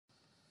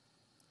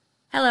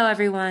Hello,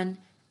 everyone.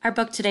 Our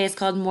book today is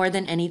called More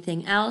Than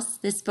Anything Else.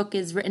 This book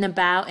is written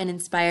about and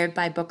inspired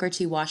by Booker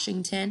T.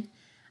 Washington.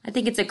 I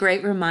think it's a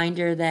great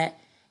reminder that,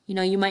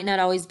 you might not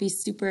always be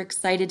super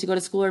excited to go to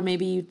school, or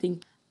maybe you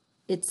think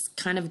it's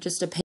kind of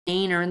just a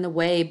pain or in the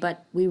way,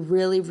 but we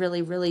really,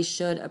 really, really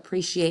should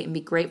appreciate and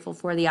be grateful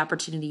for the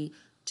opportunity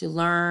to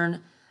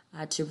learn,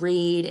 to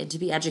read, and to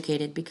be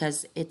educated,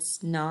 because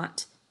it's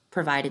not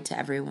provided to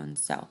everyone.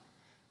 So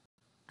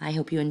I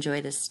hope you enjoy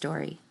this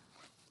story.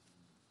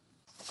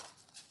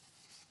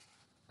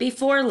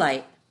 Before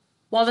light,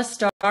 while the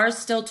stars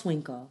still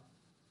twinkle,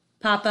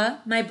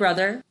 Papa, my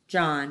brother,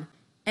 John,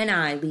 and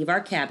I leave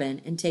our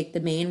cabin and take the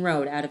main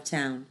road out of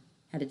town,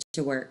 headed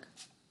to work.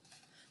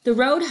 The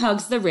road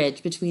hugs the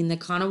ridge between the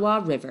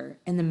Kanawha River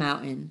and the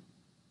mountain.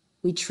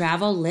 We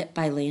travel lit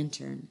by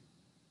lantern.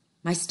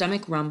 My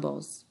stomach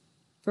rumbles,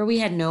 for we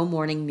had no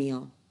morning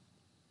meal.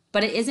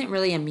 But it isn't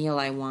really a meal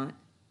I want,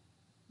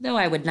 though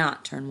I would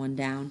not turn one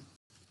down.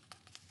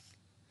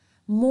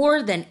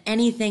 More than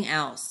anything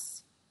else,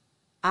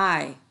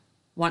 I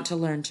want to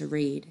learn to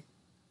read.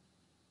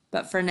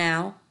 But for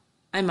now,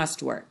 I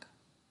must work.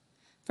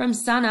 From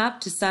sun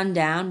up to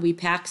sundown, we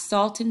pack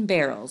salt in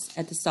barrels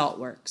at the salt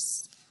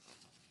works.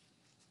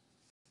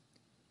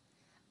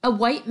 A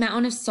white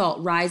mountain of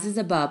salt rises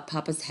above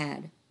Papa's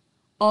head.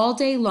 All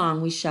day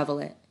long we shovel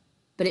it,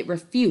 but it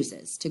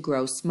refuses to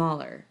grow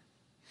smaller.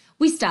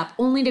 We stop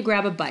only to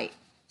grab a bite,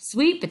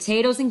 sweet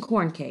potatoes and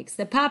corn cakes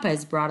that Papa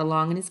has brought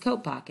along in his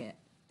coat pocket.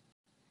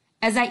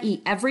 As I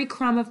eat every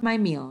crumb of my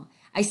meal,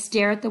 I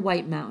stare at the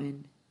white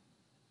mountain.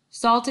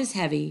 Salt is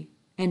heavy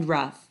and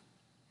rough.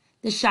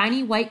 The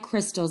shiny white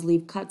crystals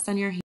leave cuts on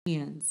your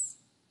hands,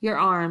 your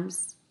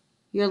arms,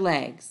 your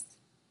legs,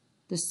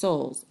 the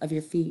soles of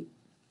your feet.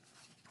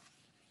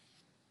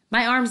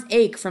 My arms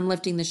ache from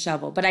lifting the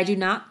shovel, but I do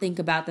not think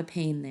about the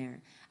pain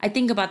there. I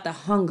think about the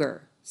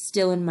hunger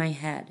still in my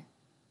head.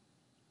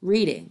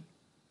 Reading.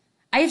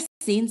 I have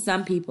seen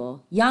some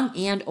people, young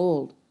and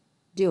old,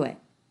 do it.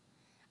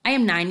 I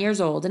am 9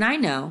 years old, and I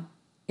know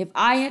if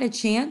I had a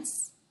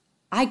chance,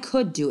 I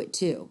could do it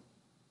too.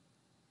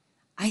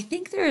 I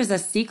think there is a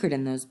secret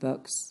in those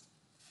books.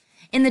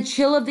 In the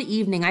chill of the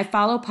evening, I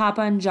follow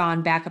Papa and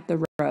John back up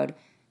the road,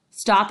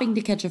 stopping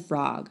to catch a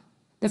frog.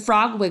 The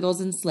frog wiggles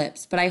and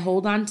slips, but I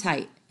hold on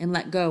tight and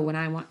let go when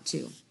I want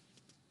to.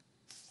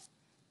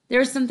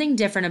 There is something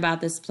different about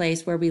this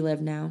place where we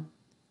live now.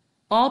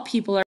 All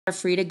people are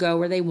free to go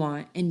where they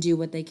want and do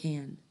what they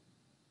can.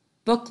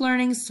 Book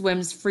learning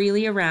swims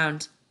freely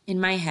around in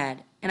my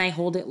head, and I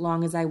hold it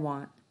long as I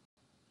want.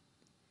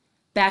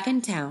 Back in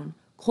town,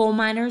 coal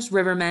miners,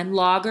 rivermen,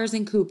 loggers,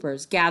 and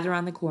coopers gather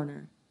on the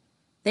corner.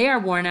 They are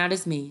worn out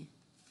as me,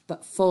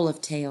 but full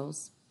of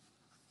tales.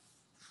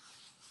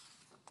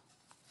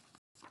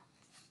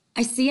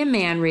 I see a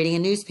man reading a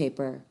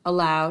newspaper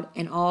aloud,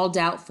 and all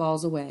doubt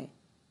falls away.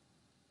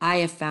 I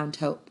have found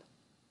hope,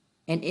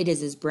 and it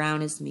is as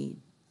brown as me.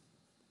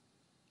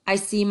 I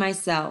see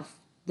myself,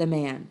 the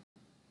man,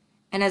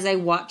 and as I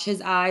watch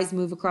his eyes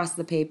move across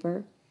the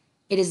paper,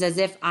 it is as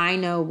if I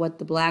know what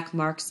the black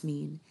marks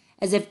mean,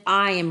 as if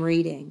I am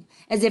reading,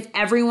 as if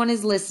everyone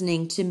is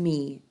listening to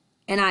me,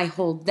 and I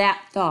hold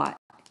that thought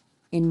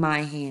in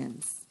my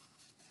hands.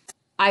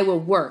 I will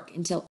work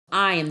until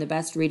I am the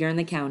best reader in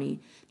the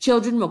county.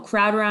 Children will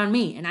crowd around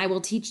me, and I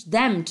will teach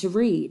them to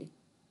read.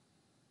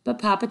 But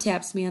Papa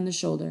taps me on the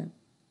shoulder.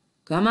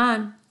 Come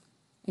on,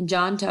 and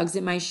John tugs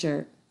at my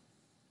shirt.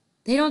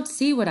 They don't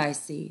see what I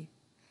see.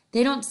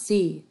 They don't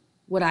see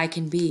what I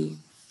can be.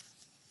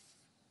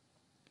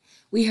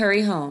 We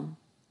hurry home.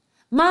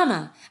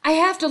 Mama, I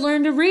have to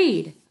learn to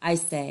read, I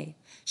say.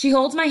 She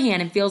holds my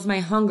hand and feels my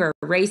hunger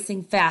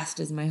racing fast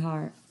as my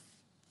heart.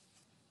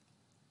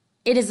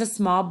 It is a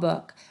small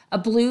book, a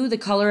blue the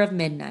color of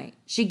midnight.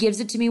 She gives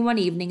it to me one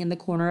evening in the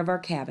corner of our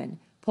cabin,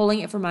 pulling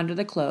it from under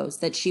the clothes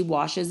that she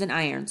washes and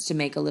irons to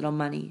make a little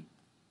money.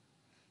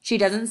 She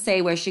doesn't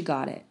say where she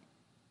got it.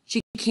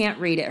 She can't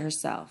read it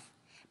herself,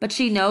 but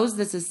she knows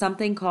this is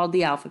something called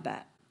the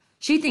alphabet.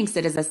 She thinks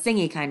it is a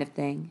singy kind of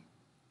thing,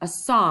 a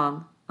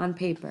song on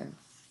paper.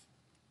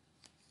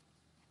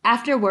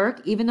 After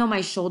work, even though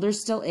my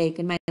shoulders still ache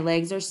and my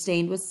legs are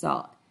stained with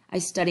salt, I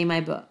study my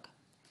book.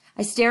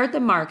 I stare at the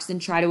marks and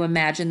try to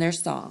imagine their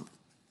song.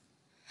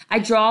 I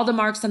draw the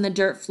marks on the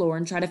dirt floor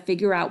and try to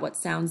figure out what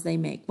sounds they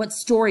make, what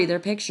story their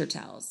picture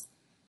tells.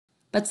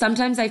 But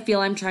sometimes I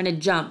feel I'm trying to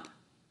jump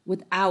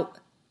without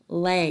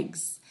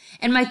legs,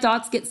 and my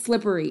thoughts get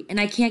slippery, and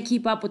I can't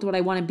keep up with what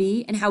I want to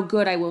be and how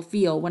good I will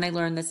feel when I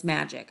learn this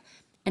magic,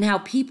 and how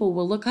people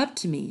will look up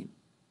to me.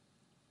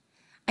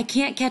 I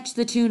can't catch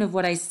the tune of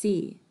what I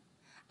see.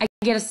 I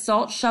get a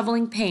salt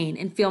shoveling pain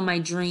and feel my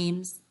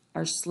dreams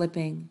are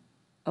slipping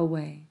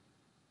away.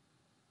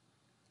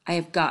 I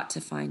have got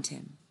to find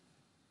him,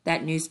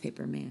 that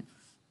newspaper man.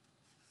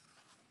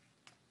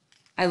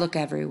 I look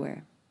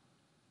everywhere.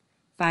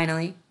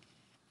 Finally,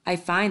 I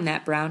find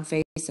that brown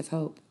face of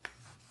hope.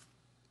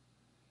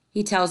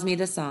 He tells me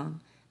the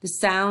song, the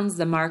sounds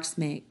the marks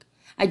make.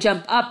 I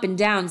jump up and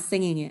down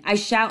singing it. I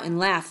shout and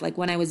laugh like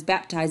when I was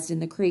baptized in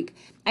the creek.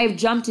 I have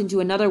jumped into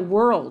another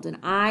world and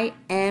I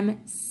am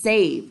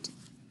saved.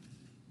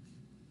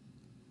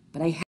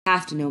 But I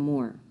have to know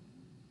more.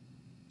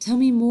 Tell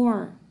me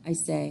more, I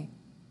say.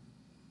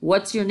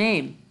 What's your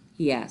name?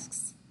 He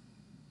asks.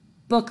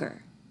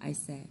 Booker, I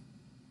say.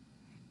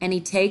 And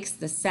he takes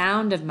the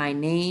sound of my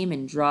name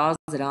and draws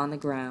it on the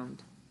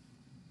ground.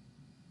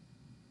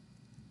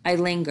 I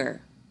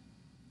linger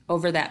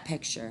over that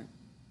picture.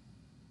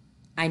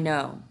 I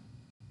know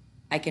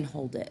I can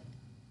hold it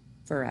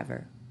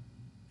forever.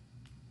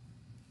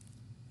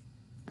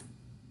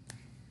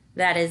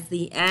 That is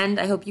the end.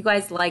 I hope you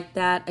guys liked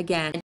that.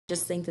 Again, I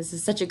just think this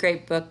is such a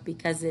great book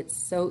because it's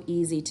so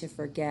easy to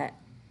forget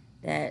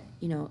that,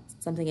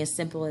 something as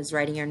simple as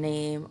writing your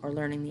name or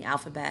learning the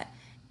alphabet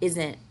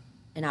isn't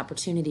an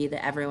opportunity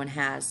that everyone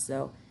has.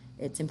 So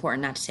it's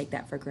important not to take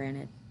that for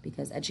granted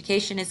because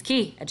education is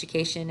key.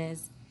 Education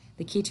is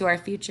the key to our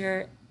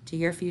future, to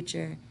your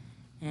future,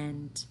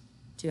 and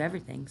to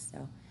everything.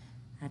 So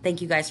thank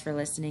you guys for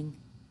listening,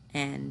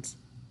 and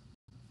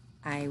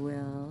I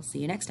will see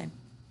you next time.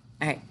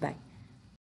 All right, bye.